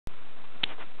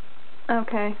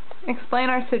Okay. Explain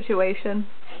our situation.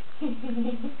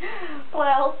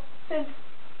 Well, since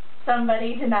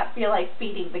somebody did not feel like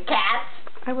feeding the cat.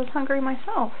 I was hungry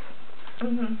myself.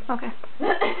 Okay.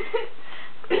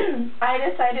 I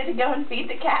decided to go and feed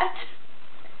the cat.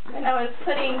 And I was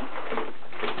putting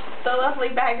the lovely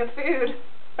bag of food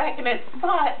back in its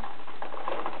spot.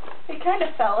 It kind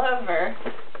of fell over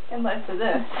and left to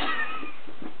this.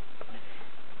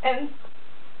 And,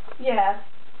 yeah,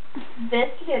 this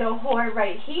little whore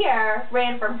right here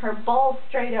ran from her bowl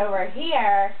straight over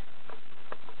here.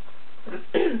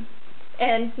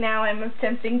 And now I'm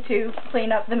attempting to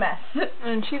clean up the mess.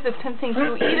 And she's attempting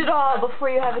to eat it all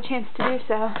before you have a chance to do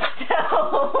so.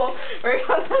 So, we're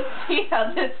going to see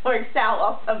how this works out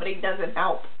while somebody doesn't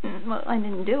help. Well, I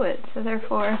didn't do it, so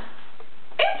therefore...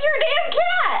 It's your damn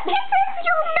cat! This is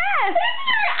your mess!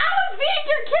 I was feeding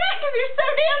your cat because you're so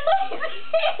damn lazy!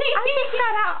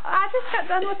 I just got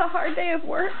done with a hard day of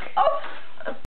work. Oh,